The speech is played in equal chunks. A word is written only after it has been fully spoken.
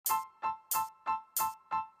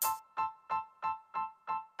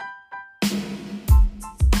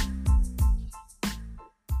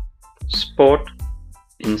Sport,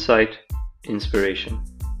 Insight, Inspiration.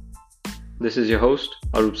 This is your host,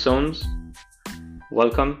 Arup Soames.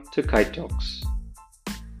 Welcome to Kite Talks.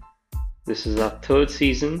 This is our third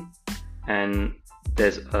season, and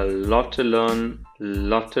there's a lot to learn, a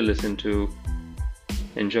lot to listen to.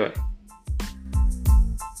 Enjoy.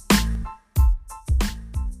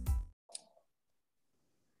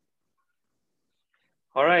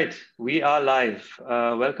 All right, we are live.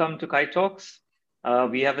 Welcome to Kite Talks.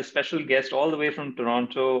 We have a special guest all the way from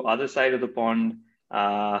Toronto, other side of the pond.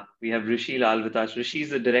 We have Rishi Lal with us. Rishi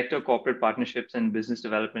is the Director of Corporate Partnerships and Business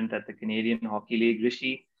Development at the Canadian Hockey League.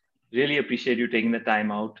 Rishi, really appreciate you taking the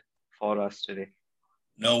time out for us today.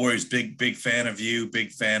 No worries. Big fan of you.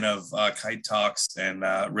 Big fan of Kite Talks, and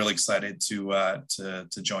really excited to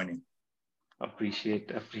join you. Appreciate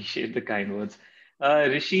the kind words.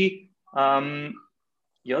 Rishi,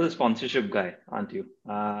 you're the sponsorship guy, aren't you?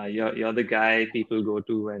 You're the guy people go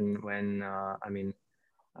to when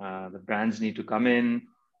the brands need to come in.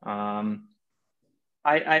 I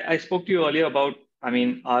spoke to you earlier about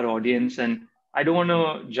our audience, and I don't want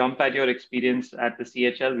to jump at your experience at the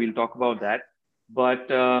CHL. We'll talk about that, but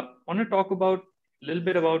want to talk about a little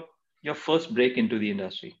bit about your first break into the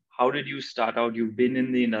industry. How did you start out? You've been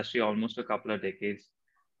in the industry almost a couple of decades.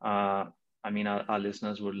 Our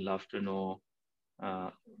listeners would love to know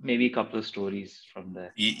maybe a couple of stories from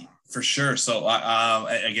there. Yeah, for sure. So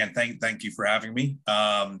again, thank you for having me.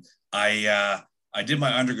 I did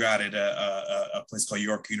my undergrad at a place called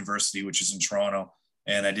York University, which is in Toronto,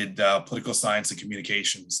 and I did political science and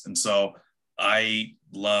communications. And so I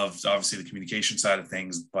loved obviously the communication side of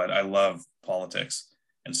things, but I love politics.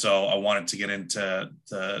 And so I wanted to get into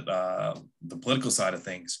the political side of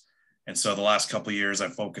things. And so the last couple of years I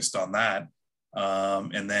focused on that.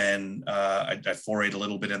 And then I forayed a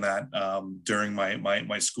little bit in that during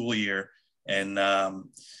my school year. And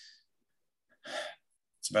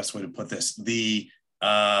it's the best way to put this.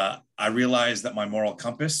 I realized that my moral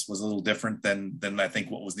compass was a little different than I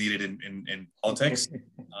think what was needed in politics.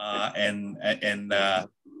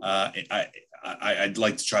 I'd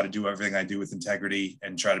like to try to do everything I do with integrity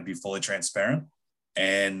and try to be fully transparent.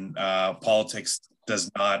 And politics does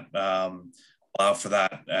not allow for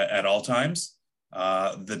that at all times.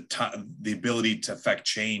 The ability to affect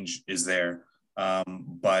change is there,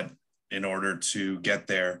 but in order to get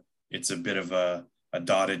there, it's a bit of a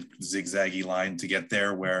dotted zigzaggy line to get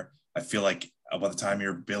there, where I feel like by the time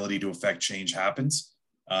your ability to affect change happens,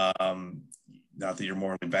 not that you're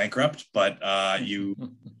morally bankrupt, but you've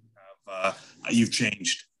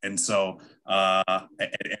changed. And so I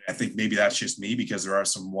think maybe that's just me, because there are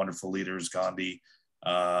some wonderful leaders, Gandhi,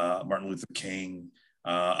 Martin Luther King,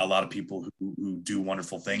 a lot of people who do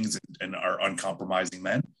wonderful things and are uncompromising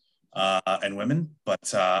men and women,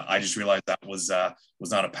 but I just realized that was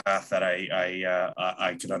not a path that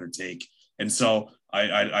I could undertake. And so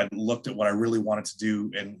I looked at what I really wanted to do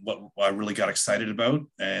and what I really got excited about,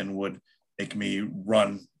 and would make me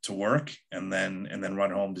run to work and then run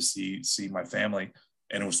home to see my family.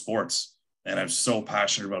 And it was sports, and I'm so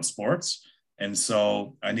passionate about sports, and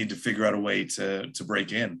so I need to figure out a way to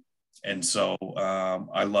break in. And so I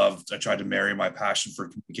tried to marry my passion for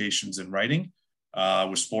communications and writing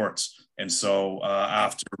with sports. And so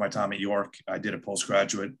after my time at York, I did a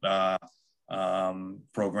postgraduate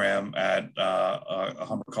program at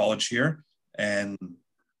Humber College here, and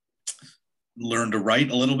learned to write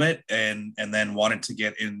a little bit, and then wanted to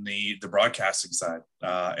get in the broadcasting side.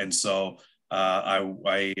 And so I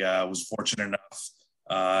was fortunate enough.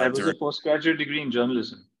 That was a postgraduate degree in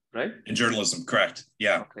journalism, right? In journalism, correct.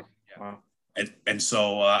 Yeah. Okay. Wow. And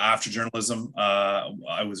so after journalism,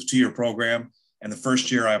 I was a 2-year program. And the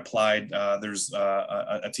first year I applied, there's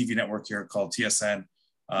a TV network here called TSN,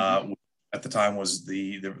 at the time was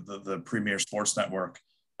the premier sports network.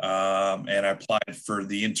 And I applied for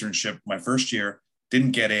the internship my first year,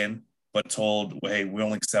 didn't get in, but told, hey, we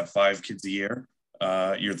only accept 5 kids a year.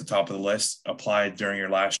 You're at the top of the list. Applied during your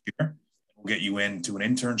last year. We'll get you into an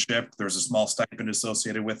internship. There's a small stipend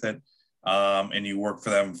associated with it. And you work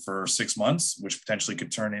for them for 6 months, which potentially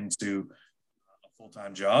could turn into a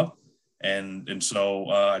full-time job. And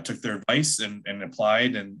so I took their advice and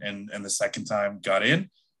applied, and the second time got in.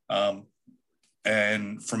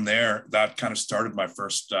 And from there, that kind of started my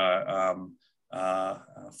first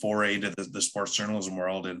foray into the sports journalism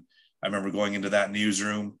world. And I remember going into that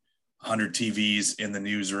newsroom, 100 TVs in the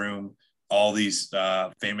newsroom, all these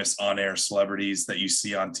famous on-air celebrities that you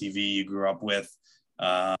see on TV you grew up with.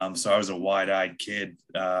 So I was a wide-eyed kid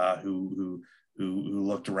who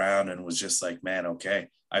looked around and was just like, man, okay,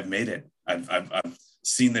 I've made it. I've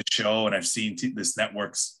seen this show, and I've seen this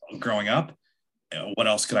networks growing up. What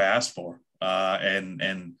else could I ask for?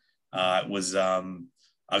 It was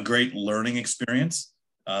a great learning experience.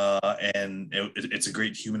 It's a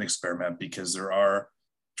great human experiment because there are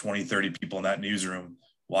 20, 30 people in that newsroom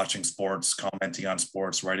watching sports, commenting on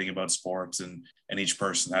sports, writing about sports, and each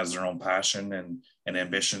person has their own passion and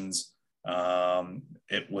ambitions.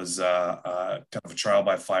 It was kind of a trial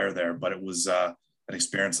by fire there, but it was an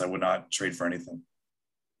experience I would not trade for anything.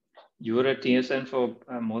 You were at TSN for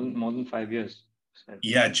more than 5 years.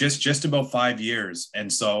 Yeah, just about 5 years.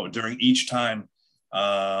 And so during each time,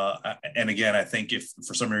 and again, I think if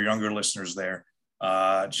for some of your younger listeners there,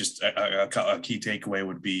 just a key takeaway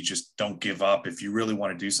would be just don't give up. If you really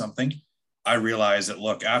want to do something, I realized that,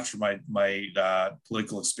 look, after my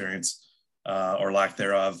political experience or lack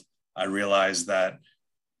thereof, I realized that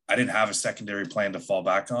I didn't have a secondary plan to fall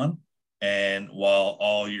back on. And while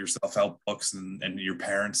all your self-help books and your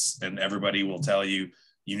parents and everybody will tell you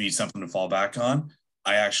you need something to fall back on,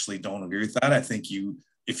 I actually don't agree with that. I think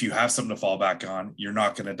if you have something to fall back on, you're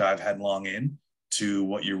not going to dive headlong in to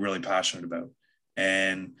what you're really passionate about.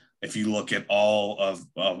 And if you look at all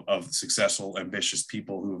of successful, ambitious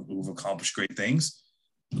people who've accomplished great things,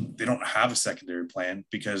 they don't have a secondary plan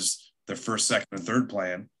because their first, second, and third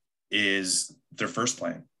plan is their first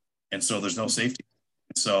plan. And so there's no safety.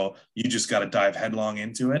 So you just got to dive headlong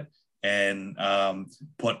into it and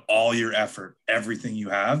put all your effort, everything you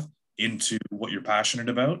have into what you're passionate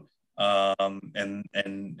about. And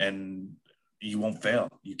you won't fail.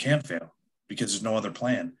 You can't fail because there's no other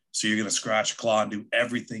plan. So you're going to scratch, claw, and do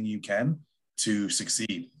everything you can to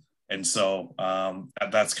succeed. And so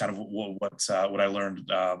that's kind of what I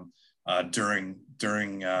learned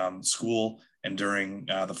during school and during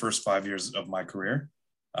the first 5 years of my career.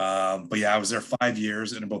 But yeah, I was there 5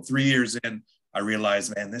 years, and about 3 years in, I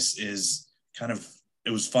realized, man, this is it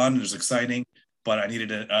was fun. It was exciting, but I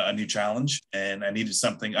needed a new challenge, and I needed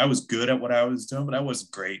something. I was good at what I was doing, but I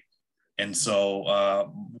wasn't great. And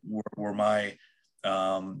so where my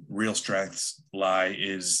real strengths lie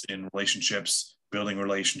is in relationships, building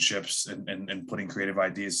relationships, and putting creative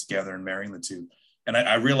ideas together and marrying the two. And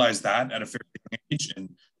I realized that at a fairly young age. And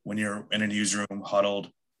when you're in a newsroom, huddled,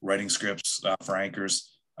 writing scripts for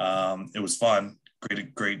anchors, it was fun.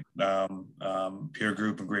 Great peer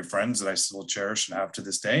group and great friends that I still cherish and have to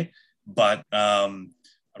this day. But I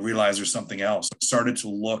realized there's something else. I started to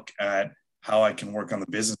look at how I can work on the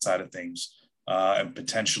business side of things and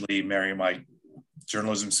potentially marry my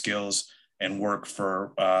journalism skills and work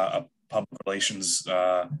for a public relations,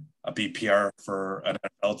 a BPR for an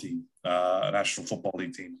NFL team, a National Football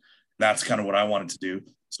League team. That's kind of what I wanted to do.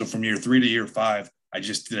 So from year 3 to year 5, I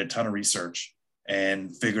just did a ton of research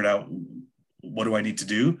and figured out what do I need to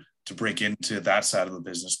do to break into that side of the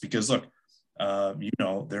business. Because look,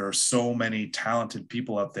 there are so many talented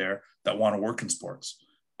people out there that want to work in sports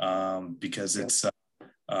because it's a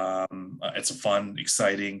fun,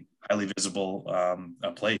 exciting, highly visible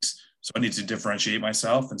place. So I need to differentiate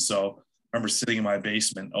myself. And so I remember sitting in my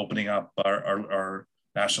basement, opening up our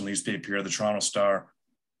national newspaper here, the Toronto Star,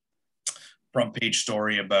 front page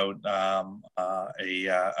story about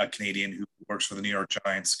a Canadian who works for the New York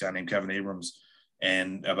Giants, a guy named Kevin Abrams,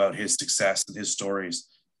 and about his success and his stories.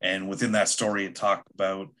 And within that story, it talked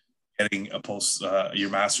about getting your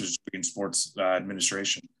master's degree in sports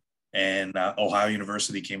administration. And Ohio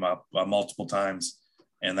University came up multiple times.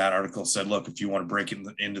 And that article said, look, if you want to break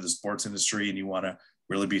into the sports industry and you want to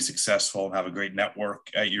really be successful and have a great network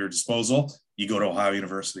at your disposal, you go to Ohio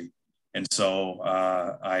University. And so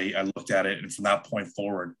I looked at it. And from that point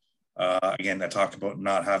forward, again, I talked about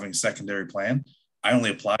not having a secondary plan. I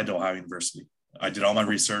only applied to Ohio University. I did all my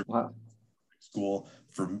research. Wow. School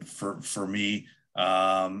for me.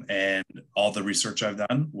 And all the research I've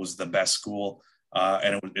done was the best school.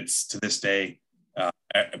 And it's to this day,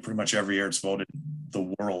 pretty much every year it's voted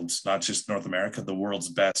the world's, not just North America, the world's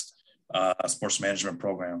best sports management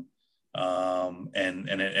program.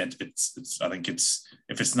 It's I think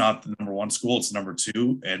if it's not the number one school, it's number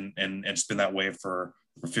 2, and it's been that way for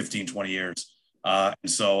 15, 20 years. And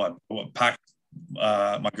so I packed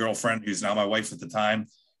my girlfriend, who's now my wife at the time,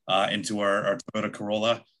 into our Toyota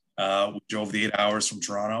Corolla. We drove the 8 hours from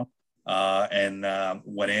Toronto and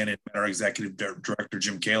went in and met our executive director,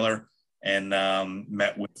 Jim Kaler, and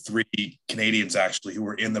met with 3 Canadians actually who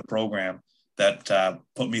were in the program that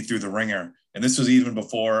put me through the ringer. And this was even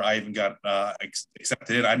before I even got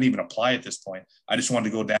accepted in. I didn't even apply at this point. I just wanted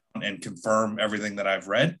to go down and confirm everything that I've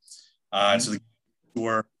read. So the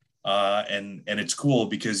tour, and it's cool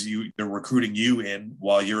because they're recruiting you in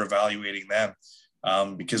while you're evaluating them,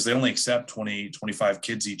 because they only accept 20, 25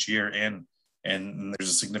 kids each year in, and there's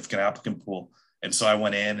a significant applicant pool. And so I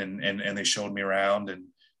went in and they showed me around, and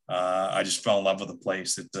I just fell in love with the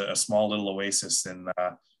place. It's a small little oasis in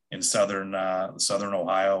southern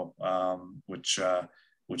Ohio, which I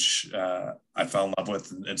fell in love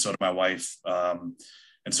with, and so did my wife. And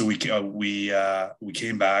so we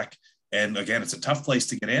came back, and again, it's a tough place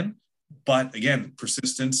to get in, but again,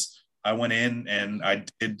 persistence. I went in and I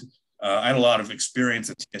did. I had a lot of experience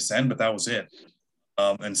at TSN, but that was it.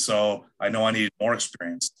 And so I know I needed more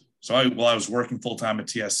experience. So while I was working full time at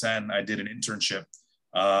TSN, I did an internship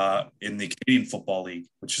in the Canadian Football League,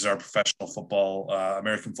 which is our professional football,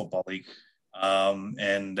 American Football League,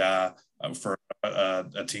 and for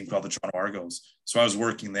a team called the Toronto Argos. So I was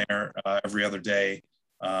working there every other day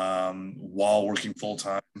while working full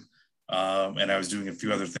time, and I was doing a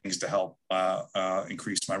few other things to help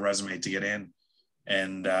increase my resume to get in.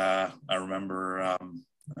 And I remember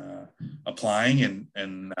applying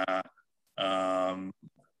and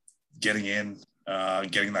getting in,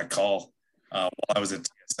 getting that call while I was at TSN.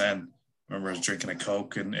 I remember I was drinking a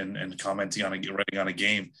Coke and commenting on writing on a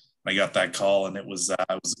game. I got that call, and it was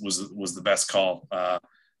the best call.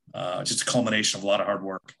 Just a culmination of a lot of hard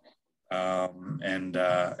work, and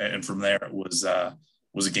from there it was a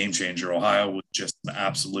game changer. Ohio was just an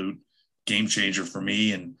absolute game changer for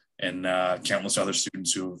me and countless other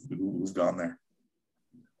students who've gone there.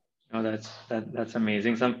 Oh, that's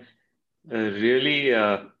amazing. Some really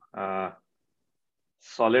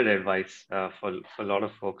solid advice for a lot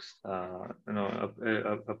of folks.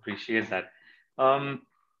 Appreciate that.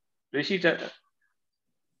 Rishi,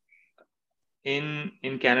 in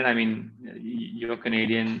Canada, I mean, you're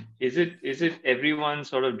Canadian. Is it everyone's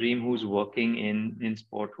sort of dream who's working in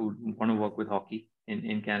sport who want to work with hockey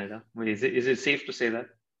in Canada? Is it safe to say that?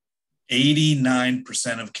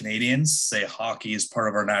 89% of Canadians say hockey is part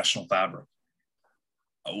of our national fabric.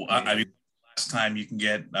 I mean, last time you can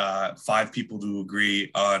get 5 people to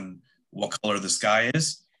agree on what color the sky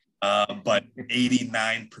is, but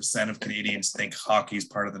 89% of Canadians think hockey is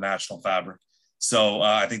part of the national fabric. So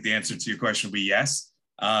I think the answer to your question would be yes.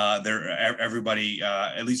 Everybody,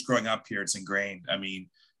 at least growing up here, it's ingrained. I mean,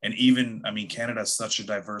 Canada is such a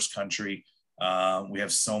diverse country. We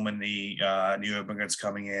have so many new immigrants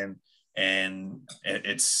coming in, and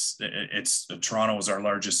it's Toronto is our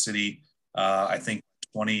largest city. I think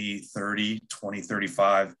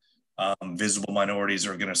 2035, visible minorities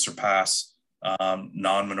are going to surpass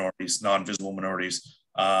non-visible minorities.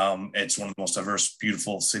 It's one of the most diverse,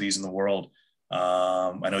 beautiful cities in the world.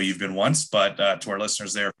 I know you've been once, but to our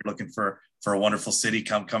listeners there, if you're looking for a wonderful city,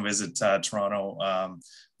 come visit Toronto.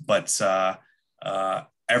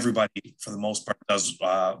 Everybody, for the most part, does.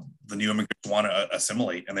 The new immigrants want to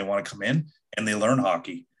assimilate, and they want to come in and they learn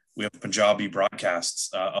hockey. We have Punjabi broadcasts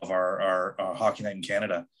of our hockey night in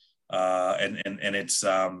Canada, and it's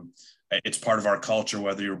part of our culture,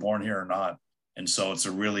 whether you're born here or not. And so it's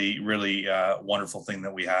a really, really wonderful thing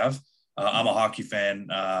that we have. I'm a hockey fan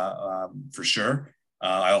for sure.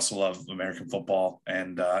 I also love American football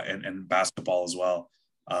and basketball as well.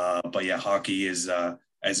 But yeah, hockey is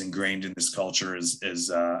as ingrained in this culture as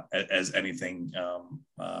anything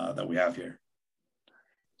that we have here.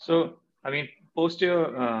 So, I mean, post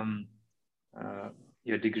your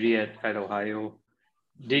degree at Ohio,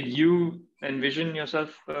 did you envision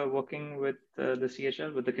yourself working with the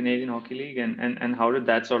CHL, with the Canadian Hockey League, and how did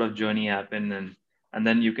that sort of journey happen? And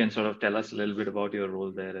then you can sort of tell us a little bit about your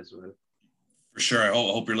role there as well. For sure. I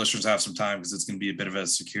hope your listeners have some time, because it's going to be a bit of a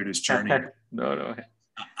circuitous journey. No.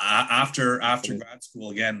 After grad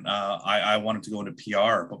school, again, I wanted to go into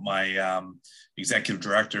PR, but my executive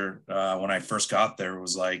director, when I first got there,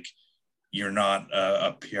 was like, "You're not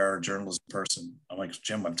a PR journalism person." I'm like,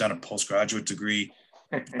 "Jim, I've done a postgraduate degree,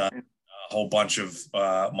 done a whole bunch of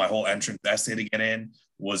my whole entrance essay to get in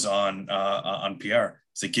was on PR.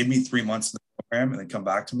 So give me 3 months in the program and then come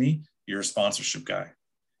back to me. You're a sponsorship guy."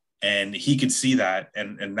 And he could see that.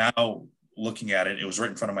 And now looking at it, it was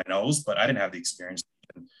right in front of my nose, but I didn't have the experience to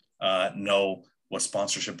know what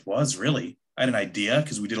sponsorship was, really. I had an idea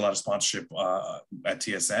because we did a lot of sponsorship at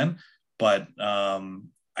TSN, but I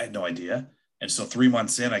had no idea. And so 3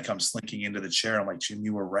 months in, I come slinking into the chair. I'm like, "Jim,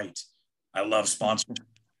 you were right. I love sponsorship.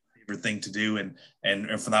 Favorite thing to do."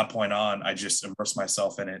 And from that point on, I just immersed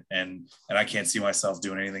myself in it, and I can't see myself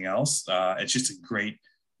doing anything else. It's just a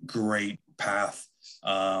great path.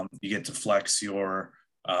 You get to flex your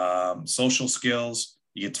social skills,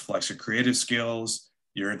 you get to flex your creative skills,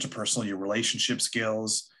 your interpersonal, your relationship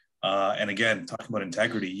skills, and again, talking about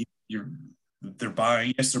integrity, they're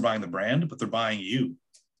buying the brand, but they're buying you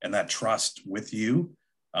and that trust with you.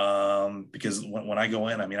 Because when I go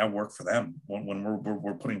in, I mean, I work for them. When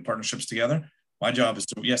we're putting partnerships together, my job is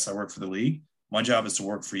to, yes, I work for the league. My job is to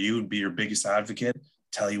work for you and be your biggest advocate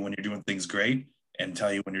tell you when you're doing things great and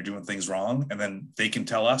tell you when you're doing things wrong. And then they can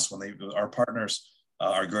tell us when our partners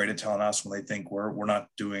are great at telling us when they think we're not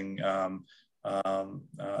doing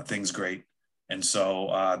things great. And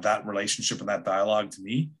so that relationship and that dialogue to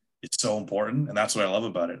me is so important. And that's what I love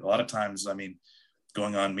about it. A lot of times, I mean,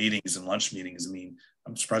 going on meetings and lunch meetings, I mean,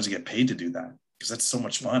 I'm surprised to get paid to do that because that's so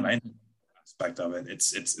much fun. I aspect of it.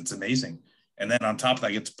 It's amazing. And then on top of that,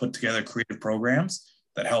 I get to put together creative programs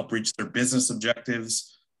that help reach their business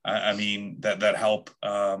objectives. I mean, that help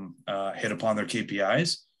hit upon their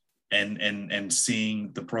KPIs, and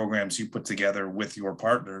seeing the programs you put together with your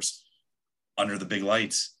partners under the big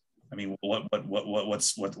lights. I mean,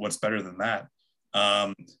 what's better than that?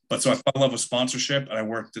 But so I fell in love with sponsorship, and I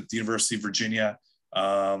worked at the University of Virginia,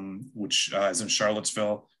 which is in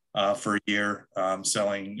Charlottesville, for a year,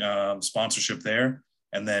 selling sponsorship there.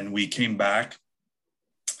 And then we came back.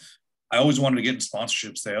 I always wanted to get into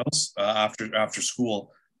sponsorship sales after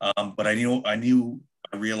school, but I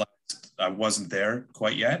realized I wasn't there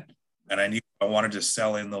quite yet, and I knew I wanted to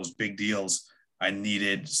sell in those big deals. I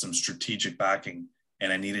needed some strategic backing,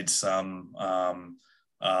 and I needed some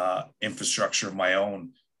infrastructure of my own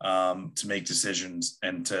to make decisions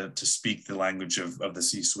and to speak the language of the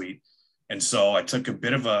C-suite. And so I took a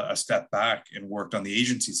bit of a step back and worked on the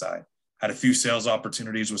agency side. Had a few sales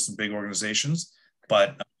opportunities with some big organizations,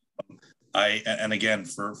 but and again,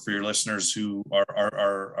 for your listeners who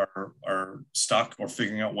are stuck or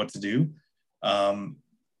figuring out what to do,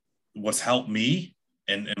 what's helped me,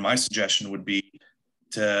 and my suggestion would be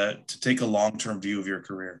to take a long-term view of your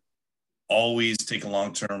career. Always take a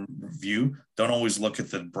long-term view. Don't always look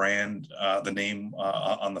at the brand, the name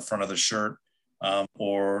on the front of the shirt,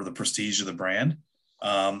 or the prestige of the brand.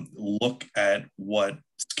 Look at what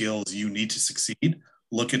skills you need to succeed.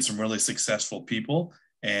 Look at some really successful people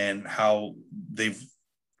and how they've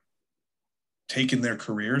taken their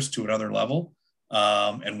careers to another level,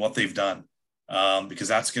 and what they've done, because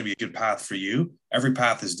that's going to be a good path for you. Every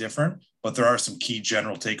path is different, but there are some key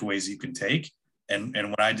general takeaways you can take. And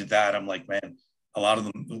when I did that, I'm like, man, a lot of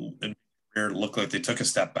them in career look like they took a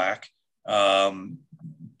step back.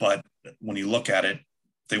 But when you look at it,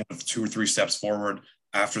 they went 2 or 3 steps forward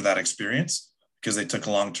after that experience because they took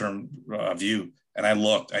a long-term view. And I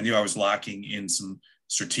knew I was lacking in some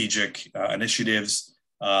strategic initiatives,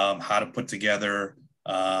 how to put together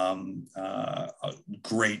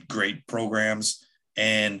great programs,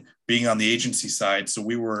 and being on the agency side. So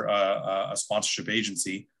we were a sponsorship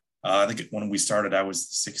agency. I think when we started, I was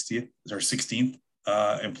the 16th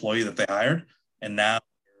employee that they hired. And now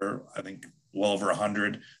they're, I think, well over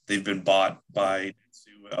 100. They've been bought by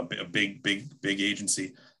a big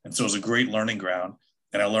agency. And so it was a great learning ground.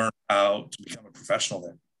 And I learned how to become a professional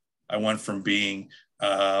there. I went from being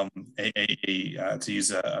to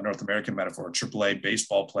use a North American metaphor, a AAA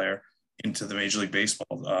baseball player, into the Major League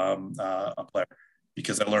Baseball player,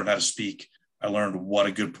 because I learned how to speak. I learned what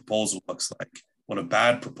a good proposal looks like, what a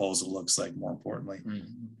bad proposal looks like, more importantly.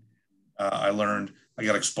 Mm-hmm. I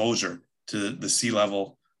got exposure to the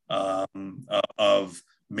C-level of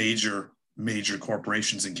major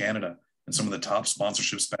corporations in Canada and some of the top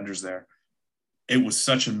sponsorship spenders there. It was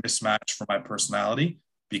such a mismatch for my personality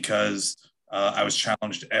because I was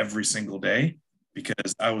challenged every single day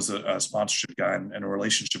because I was a sponsorship guy and a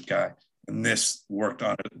relationship guy. And this worked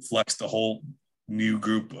on it, flexed a whole new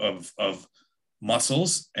group of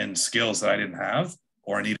muscles and skills that I didn't have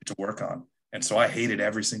or I needed to work on. And so I hated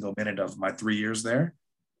every single minute of my 3 years there.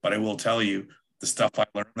 But I will tell you, the stuff I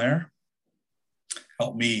learned there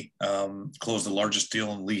helped me close the largest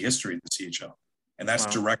deal in league history, the CHL. And that's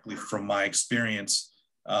directly from my experience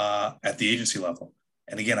at the agency level.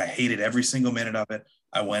 And again, I hated every single minute of it.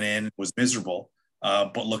 I went in, was miserable.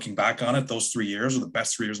 But looking back on it, those 3 years were the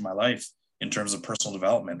best 3 years of my life in terms of personal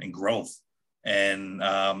development and growth. And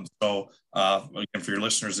so again, for your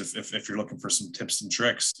listeners, if you're looking for some tips and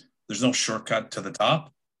tricks, there's no shortcut to the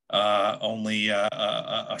top, only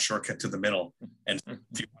a shortcut to the middle. And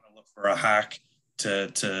if you want to look for a hack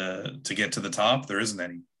to get to the top, there isn't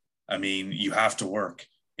any. I mean, you have to work,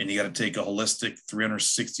 and you got to take a holistic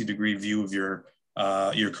 360-degree view of your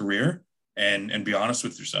career and be honest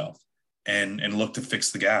with yourself and look to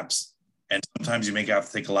fix the gaps. And sometimes you may have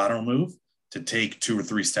to take a lateral move to take 2 or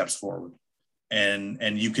 3 steps forward.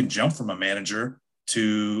 And you can jump from a manager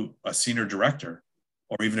to a senior director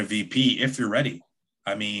or even a VP if you're ready.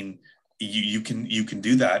 I mean, you can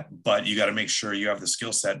do that, but you got to make sure you have the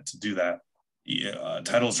skill set to do that.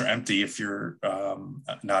 Titles are empty if you're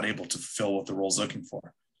not able to fulfill what the role's looking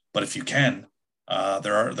for. But if you can,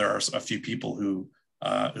 there are a few people who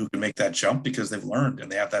can make that jump because they've learned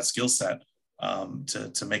and they have that skill set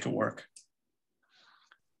to make it work.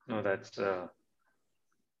 No, that's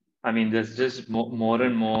I mean, there's just more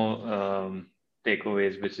and more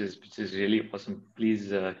takeaways, which is really awesome.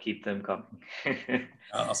 Please keep them coming.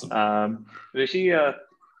 Awesome. Rishi,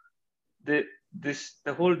 the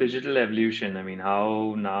the whole digital evolution. I mean,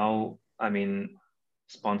 how now? I mean,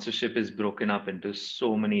 sponsorship is broken up into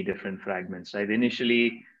so many different fragments, right?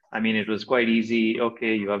 Initially, I mean, it was quite easy.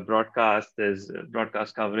 Okay, you have broadcast, there's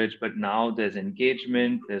broadcast coverage, but now there's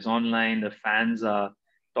engagement, there's online, the fans are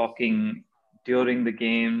talking during the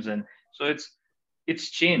games. And so it's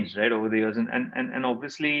changed, right, over the years. And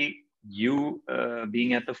obviously, you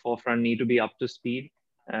being at the forefront need to be up to speed.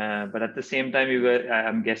 But at the same time,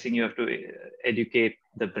 I'm guessing you have to educate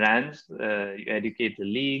the brands, you educate the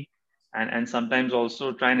league, and sometimes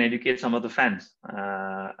also try and educate some of the fans.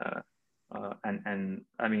 And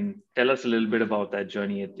I mean, tell us a little bit about that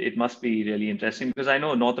journey. It must be really interesting because I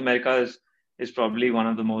know North America is probably one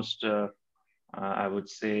of the most, I would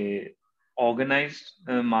say, organized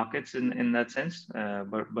markets in that sense,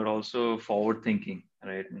 but also forward thinking,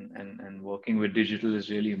 right? And working with digital is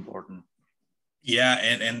really important. Yeah,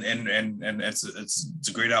 and it's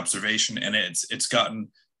a great observation, and it's gotten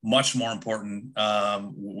much more important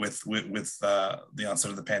with the onset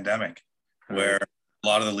of the pandemic, where a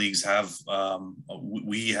lot of the leagues have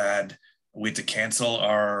we had to cancel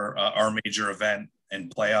our major event and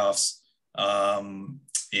playoffs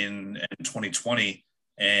in 2020,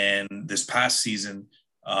 and this past season,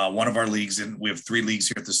 one of our leagues, and we have 3 leagues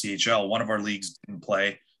here at the CHL. One of our leagues didn't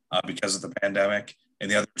play because of the pandemic, and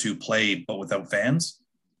the other 2 played, but without fans.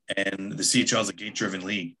 And the CHL is a gate-driven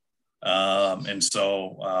league, and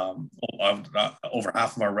so over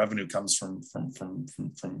half of our revenue comes from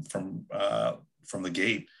the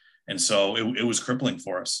gate, and so it was crippling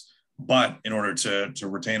for us. But in order to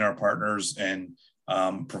retain our partners and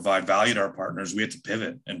provide value to our partners, we had to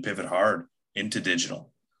pivot hard into digital.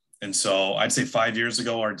 And so I'd say 5 years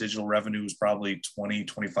ago, our digital revenue was probably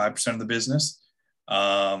 20-25% of the business.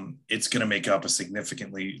 It's going to make up a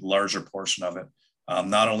significantly larger portion of it,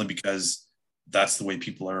 not only because that's the way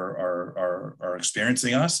people are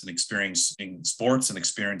experiencing us and experiencing sports and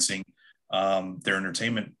experiencing their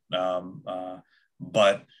entertainment,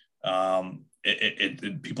 but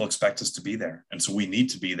people expect us to be there, and so we need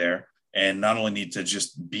to be there, and not only need to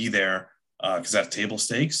just be there because that's table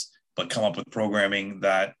stakes, but come up with programming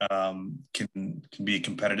that can be a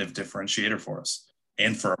competitive differentiator for us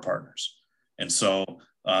and for our partners. And so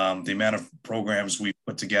the amount of programs we've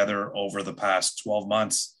put together over the past 12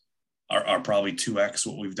 months are probably 2x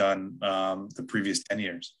what we've done the previous 10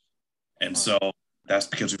 years. And so that's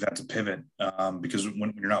because we've had to pivot because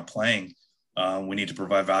when you're not playing, we need to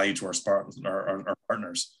provide value to our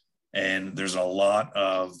partners. And there's a lot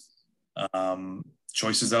of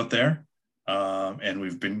choices out there. And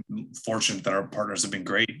we've been fortunate that our partners have been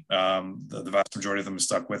great. The vast majority of them have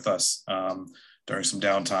stuck with us during some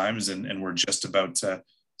down times, and we're just about to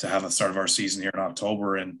have a start of our season here in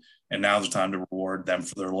October, and now's the time to reward them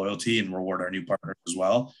for their loyalty and reward our new partners as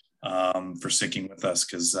well for sticking with us,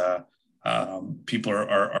 because people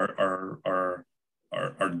are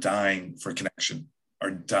dying for connection,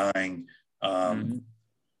 are dying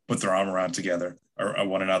put their arm around together or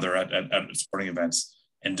one another at sporting events,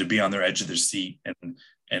 and to be on their edge of their seat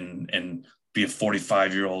and be a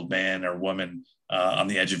 45-year-old man or woman on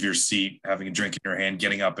the edge of your seat, having a drink in your hand,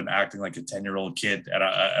 getting up and acting like a 10-year-old kid at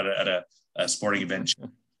a sporting event.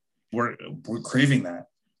 We're craving that,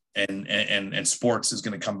 and sports is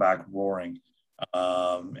going to come back roaring,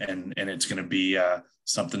 and it's going to be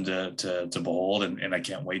something to behold, and I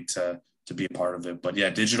can't wait to be a part of it. But yeah,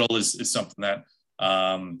 digital is something that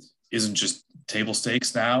isn't just table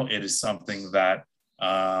stakes now. It is something that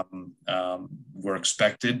we're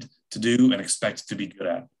expected to do and expected to be good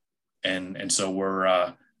at. And so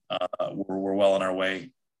we're well on our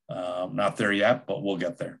way. Not there yet, but we'll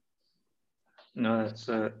get there. No,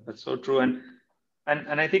 that's so true. And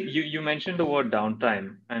I think you mentioned the word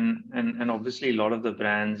downtime, and obviously a lot of the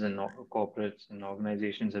brands and corporates and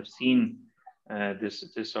organizations have seen this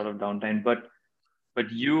sort of downtime. But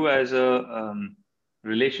you as a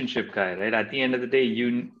relationship guy, right? At the end of the day,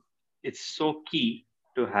 it's so key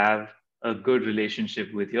to have a good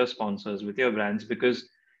relationship with your sponsors, with your brands, because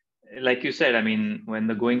like you said, I mean, when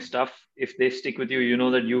the going's tough, if they stick with you, you know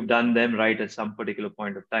that you've done them right at some particular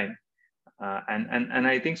point of time. And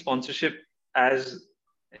I think sponsorship, as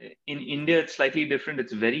in India, it's slightly different.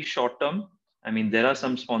 It's very short term. I mean, there are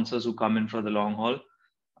some sponsors who come in for the long haul,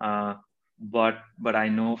 but I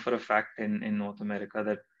know for a fact in North America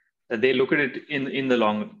that they look at it in the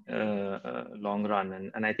long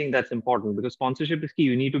run, and I think that's important because sponsorship is key.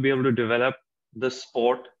 You need to be able to develop the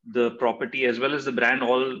sport, the property, as well as the brand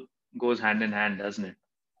all goes hand in hand, doesn't it?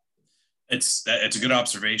 It's a good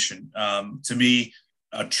observation. To me,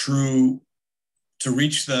 to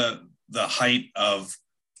reach the height of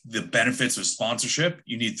the benefits of sponsorship,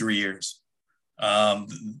 you need 3 years.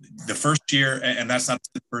 The first year, and that's not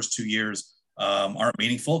the first 2 years aren't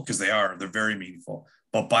meaningful, because they're very meaningful.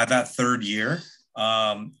 But by that third year,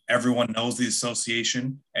 everyone knows the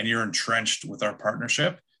association, and you're entrenched with our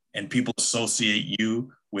partnership, and people associate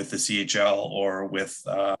you with the CHL or with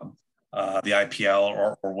the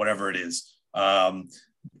IPL or whatever it is. The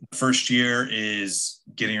first year is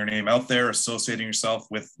getting your name out there, associating yourself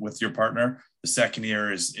with your partner. The second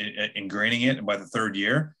year is ingraining it, and by the third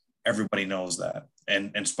year, everybody knows that.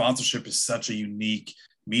 And sponsorship is such a unique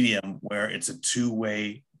medium where it's a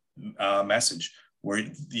two-way message, where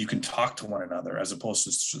you can talk to one another, as opposed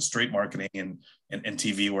to straight marketing and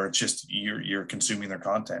TV, where it's just you're consuming their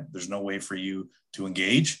content. There's no way for you to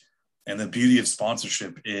engage. And the beauty of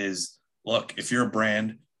sponsorship is, look, if you're a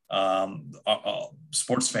brand,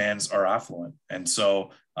 sports fans are affluent, and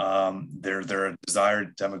so they're a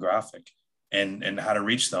desired demographic. And how to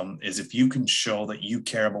reach them is if you can show that you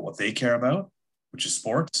care about what they care about, which is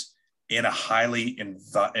sports, in a highly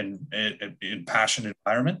passionate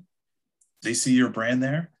environment. They see your brand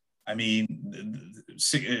there. I mean,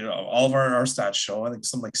 all of our stats show, I think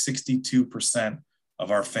something like 62%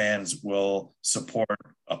 of our fans will support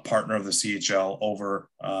a partner of the CHL over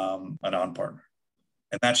a non-partner.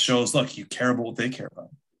 And that shows, look, you care about what they care about.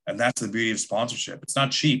 And that's the beauty of sponsorship. It's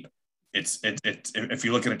not cheap. It's if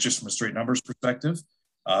you look at it just from a straight numbers perspective,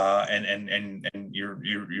 and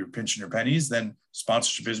you're pinching your pennies, then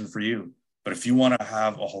sponsorship isn't for you. But if you want to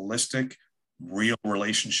have a holistic, real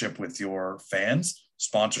relationship with your fans,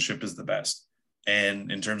 sponsorship is the best.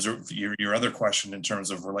 And in terms of your other question, in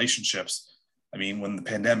terms of relationships, I mean, when the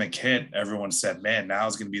pandemic hit, everyone said, man, now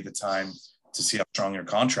is going to be the time to see how strong your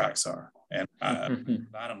contracts are. And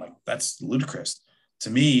I'm like, that's ludicrous. To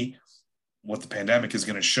me, what the pandemic is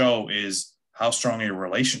going to show is how strong are your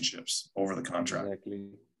relationships over the contract. Exactly.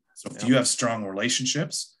 So if you have strong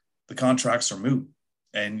relationships, the contracts are moot.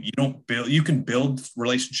 And you can build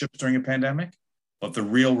relationships during a pandemic, but the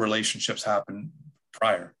real relationships happen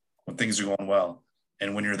prior, when things are going well,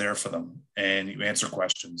 and when you're there for them, and you answer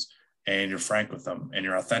questions, and you're frank with them, and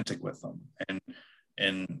you're authentic with them.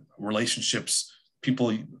 And relationships,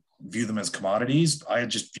 people view them as commodities. I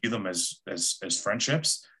just view them as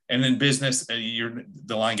friendships. And in business, the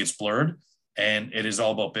line gets blurred, and it is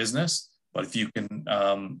all about business. But if you can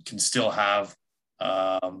still have,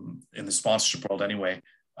 in the sponsorship world anyway,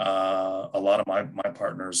 a lot of my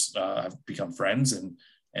partners have become friends, and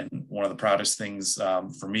one of the proudest things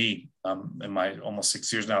for me in my almost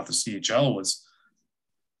 6 years now at the CHL was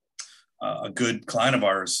a good client of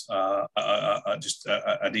ours, just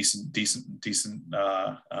a decent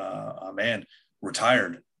man,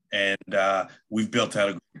 retired, and we've built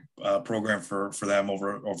out a program for them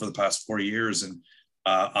over the past 4 years. And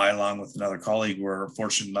I, along with another colleague, were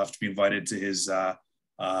fortunate enough to be invited to his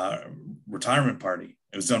retirement party.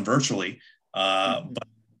 It was done virtually, but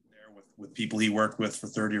there with people he worked with for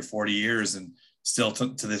 30 or 40 years, and still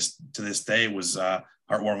to this day was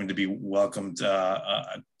heartwarming to be welcomed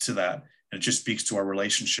to that. And it just speaks to our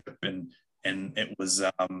relationship, and it was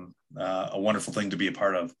a wonderful thing to be a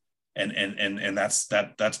part of. And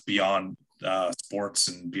that's beyond sports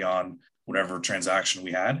and beyond whatever transaction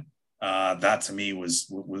we had. That to me was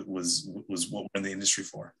what we're in the industry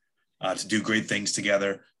for, to do great things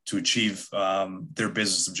together, to achieve their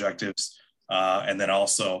business objectives, and then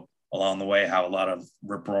also along the way have a lot of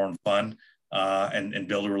rip roaring fun, and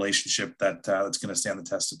build a relationship that's going to stand the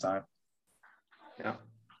test of time. Yeah,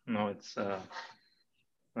 no, it's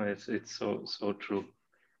so true.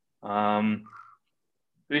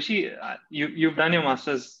 Rishi, you've done your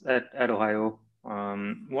masters at Ohio.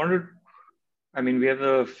 We have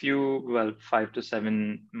a few, 5 to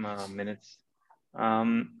 7 minutes.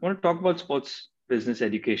 Want to talk about sports business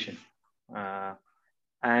education,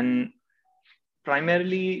 and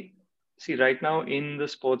primarily, see, right now in the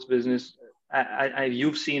sports business,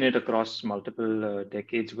 you've seen it across multiple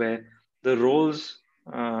decades, where the roles,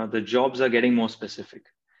 the jobs are getting more specific,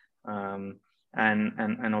 and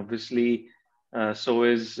obviously, so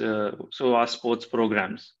are sports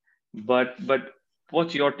programs. But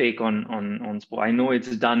what's your take on sport? I know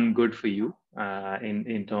it's done good for you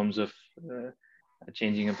in terms of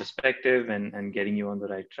changing a perspective and getting you on the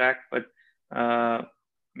right track. But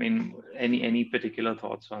any particular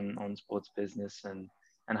thoughts on sports business and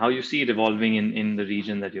how you see it evolving in the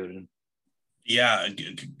region that you're in? Yeah,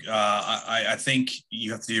 I think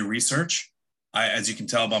you have to do research. as you can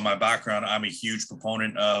tell by my background, I'm a huge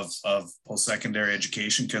proponent of post-secondary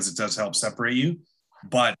education because it does help separate you.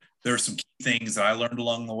 But there are some key things that I learned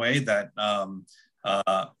along the way that I'm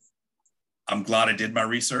glad I did my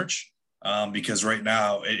research, because right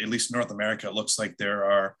now, at least in North America, it looks like there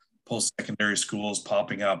are post-secondary schools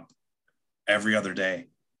popping up every other day.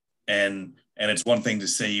 And it's one thing to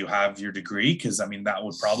say you have your degree, because I mean, that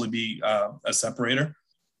would probably be a separator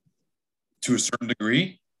to a certain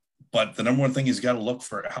degree. But the number one thing is you got to look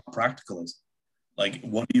for how practical is it. Like,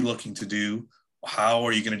 what are you looking to do? How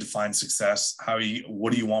are you going to define success?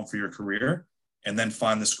 What do you want for your career? And then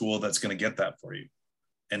find the school that's going to get that for you.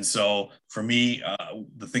 And so for me,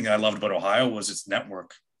 the thing I loved about Ohio was its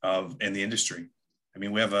network in the industry. I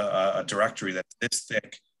mean, we have a directory that's this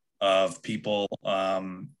thick of people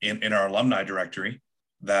in our alumni directory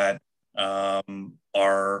that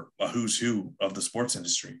are a who's who of the sports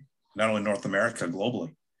industry, not only North America,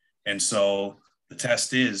 globally. And so the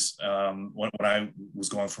test is, when I was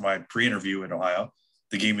going for my pre-interview at Ohio,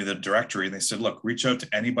 they gave me the directory and they said, look, reach out to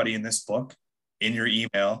anybody in this book in your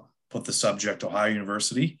email, put the subject Ohio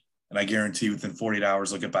University, and I guarantee within 48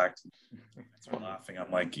 hours, they'll get back to you. I'm laughing.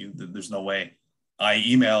 I'm like, there's no way. I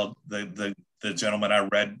emailed the gentleman I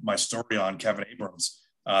read my story on, Kevin Abrams,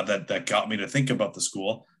 that got me to think about the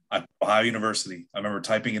school at Ohio University. I remember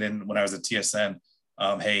typing it in when I was at TSN.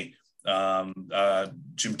 Hey,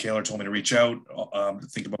 Jim Kaler told me to reach out, to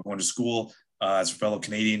think about going to school. As a fellow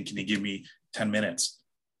Canadian, can you give me 10 minutes?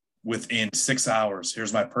 Within 6 hours,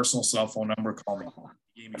 here's my personal cell phone number, call me.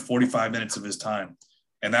 He gave me 45 minutes of his time.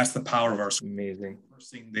 And that's the power of our school. Amazing. The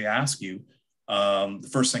first thing they ask you, the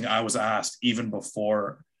first thing I was asked, even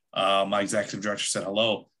before my executive director said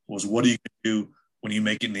hello, was, what are you going to do when you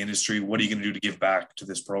make it in the industry? What are you going to do to give back to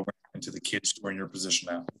this program and to the kids who are in your position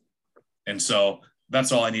now? And so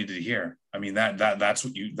that's all I needed to hear. I mean, that's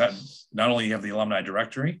what that not only you have the alumni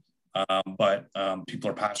directory, but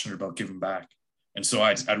people are passionate about giving back. And so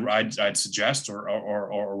I'd suggest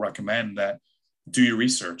or recommend that do your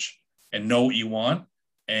research and know what you want,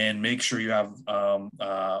 and make sure you have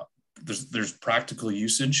there's practical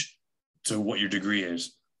usage to what your degree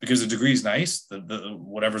is, because the degree is nice. The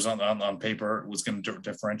whatever's on paper was going to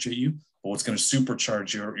differentiate you, but what's going to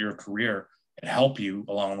supercharge your career and help you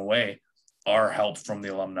along the way are help from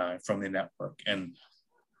the alumni, from the network. And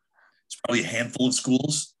it's probably a handful of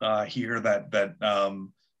schools here that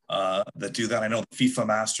do that. I know the FIFA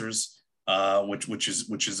Masters,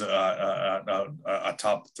 which is a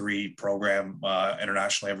top 3 program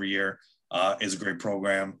internationally every year, is a great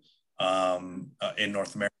program in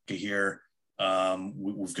North America here.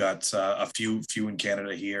 We've got a few in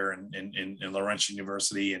Canada here, in Laurentian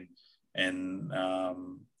University and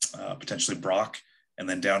potentially Brock. And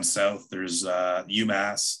then down south, there's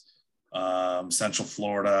UMass, Central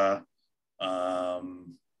Florida,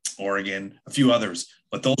 Oregon, a few others.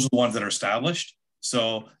 But those are the ones that are established.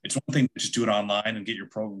 So it's one thing to just do it online and get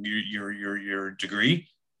your degree,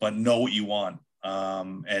 but know what you want.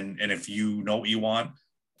 And if you know what you want,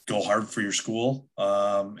 go hard for your school,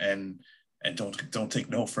 and don't take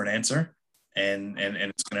no for an answer. And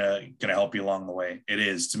it's gonna help you along the way. It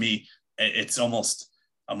is, to me, it's almost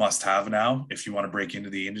a must-have now if you want to break into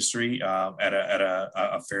the industry at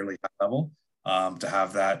a fairly high level, to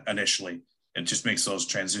have that initially. It just makes those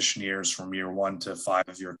transition years from year 1 to 5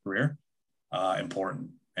 of your career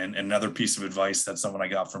important. And another piece of advice that someone I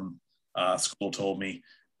got from school told me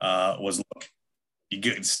was, look,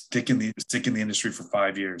 you stick in the industry for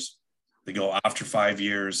 5 years. They go, after 5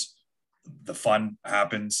 years, the fun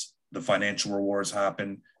happens, the financial rewards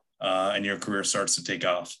happen, and your career starts to take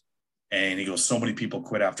off. And he goes, so many people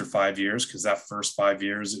quit after 5 years because that first 5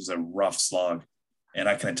 years is a rough slog. And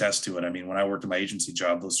I can attest to it. I mean, when I worked at my agency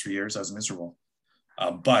job, those 3 years, I was miserable.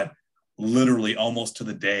 But literally almost to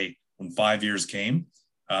the day when 5 years came,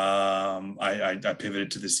 I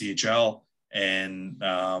pivoted to the CHL, and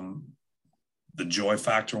the joy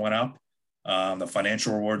factor went up. The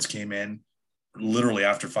financial rewards came in literally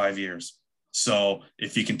after 5 years. So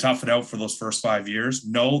if you can tough it out for those first 5 years,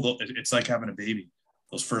 it's like having a baby.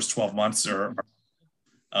 Those first 12 months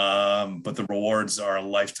but the rewards are a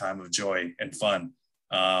lifetime of joy and fun.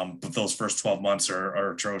 But those first 12 months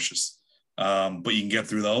are atrocious. But you can get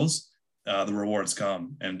through those, the rewards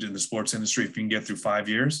come. And in the sports industry, if you can get through 5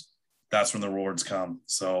 years, that's when the rewards come.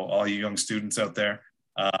 So all you young students out there,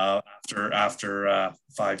 after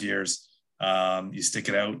 5 years, you stick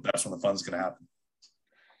it out, that's when the fun's going to happen.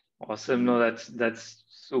 Awesome. No, that's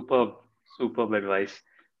superb advice.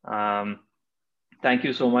 Thank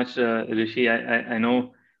you so much, Rishi. I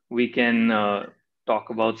know we can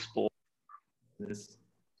talk about sports this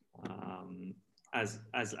as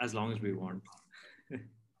long as we want.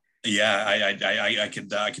 Yeah, I could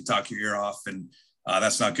talk your ear off, and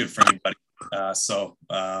that's not good for anybody.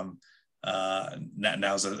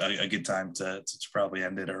 Now's a good time to probably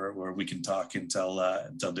end it, or where we can talk until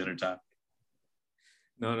dinner time.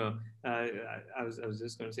 No. I was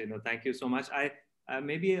just going to say no. Thank you so much.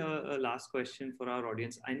 Maybe a last question for our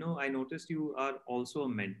audience. I noticed you are also a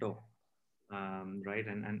mentor, right?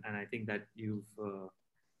 And I think that you're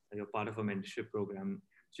part of a mentorship program.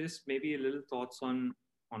 Just maybe a little thoughts on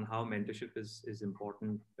how mentorship is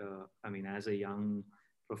important. I mean, as a young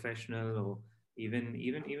professional, or even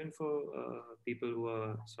for people who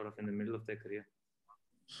are sort of in the middle of their career.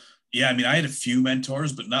 Yeah, I mean, I had a few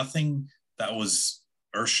mentors, but nothing that was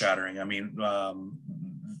earth-shattering. I mean,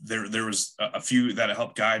 there was a few that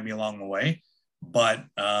helped guide me along the way, but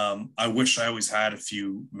I wish I always had a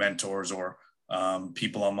few mentors or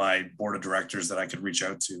people on my board of directors that I could reach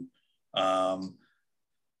out to.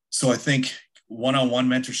 So I think one-on-one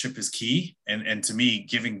mentorship is key, and to me,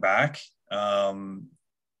 giving back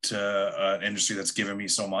to an industry that's given me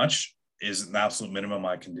so much is an absolute minimum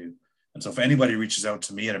I can do. And so if anybody reaches out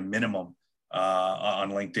to me at a minimum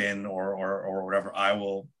on LinkedIn or whatever, I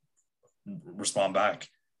will respond back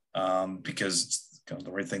because it's kind of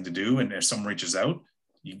the right thing to do. And if someone reaches out,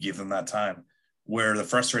 you give them that time. Where the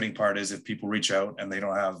frustrating part is if people reach out and they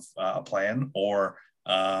don't have a plan, or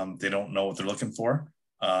they don't know what they're looking for.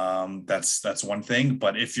 That's one thing.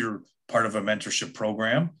 But if you're part of a mentorship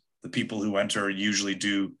program, the people who enter usually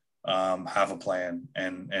do have a plan.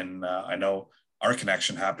 And I know our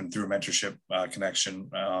connection happened through a mentorship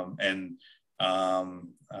connection.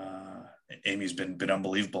 Amy's been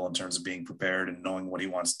unbelievable in terms of being prepared and knowing what he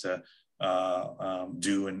wants to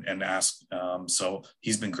do and ask. So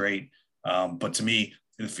he's been great. But to me,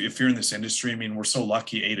 if you're in this industry, I mean, we're so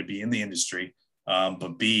lucky, A, to be in the industry,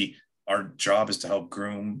 but B, our job is to help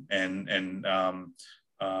groom and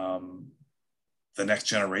the next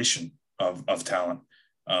generation of talent.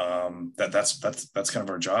 That's kind of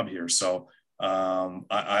our job here. So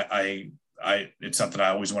it's something I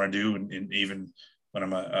always want to do, and even when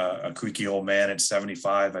I'm a creaky old man at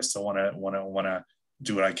 75, I still want to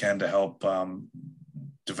do what I can to help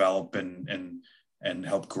develop and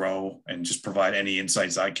help grow and just provide any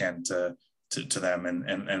insights I can to them.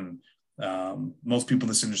 And most people in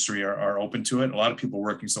this industry are open to it. A lot of people are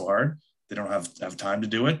working so hard, they don't have time to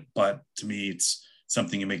do it. But to me, it's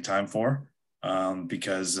something you make time for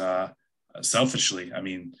because selfishly, I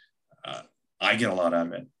mean, I get a lot out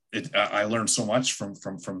of it. I learned so much from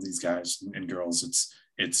these guys and girls.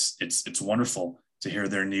 It's wonderful to hear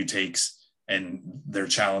their new takes and their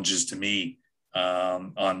challenges to me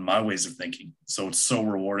on my ways of thinking. So it's so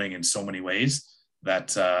rewarding in so many ways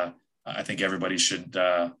that I think everybody should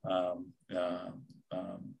at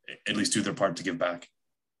least do their part to give back.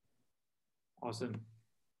 Awesome.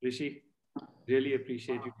 Rishi, really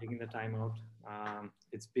appreciate you taking the time out.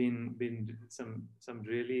 It's been some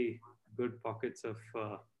really good pockets of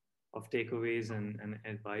takeaways and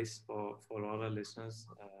advice for all our listeners.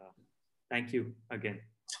 Thank you again.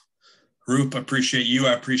 Roop, appreciate you.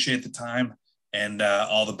 I appreciate the time, and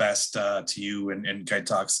all the best to you and Kite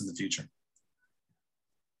Talks in the future.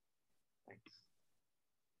 Thanks.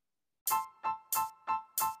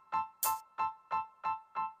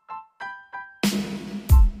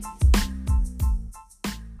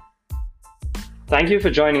 Thank you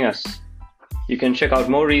for joining us. You can check out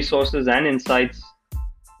more resources and insights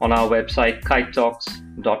on our website,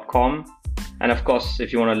 kitetalks.com. And of course,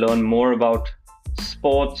 if you want to learn more about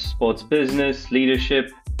sports business,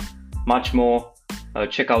 leadership, much more,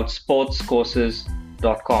 check out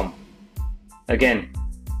sportscourses.com. Again,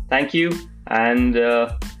 thank you and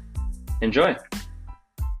enjoy.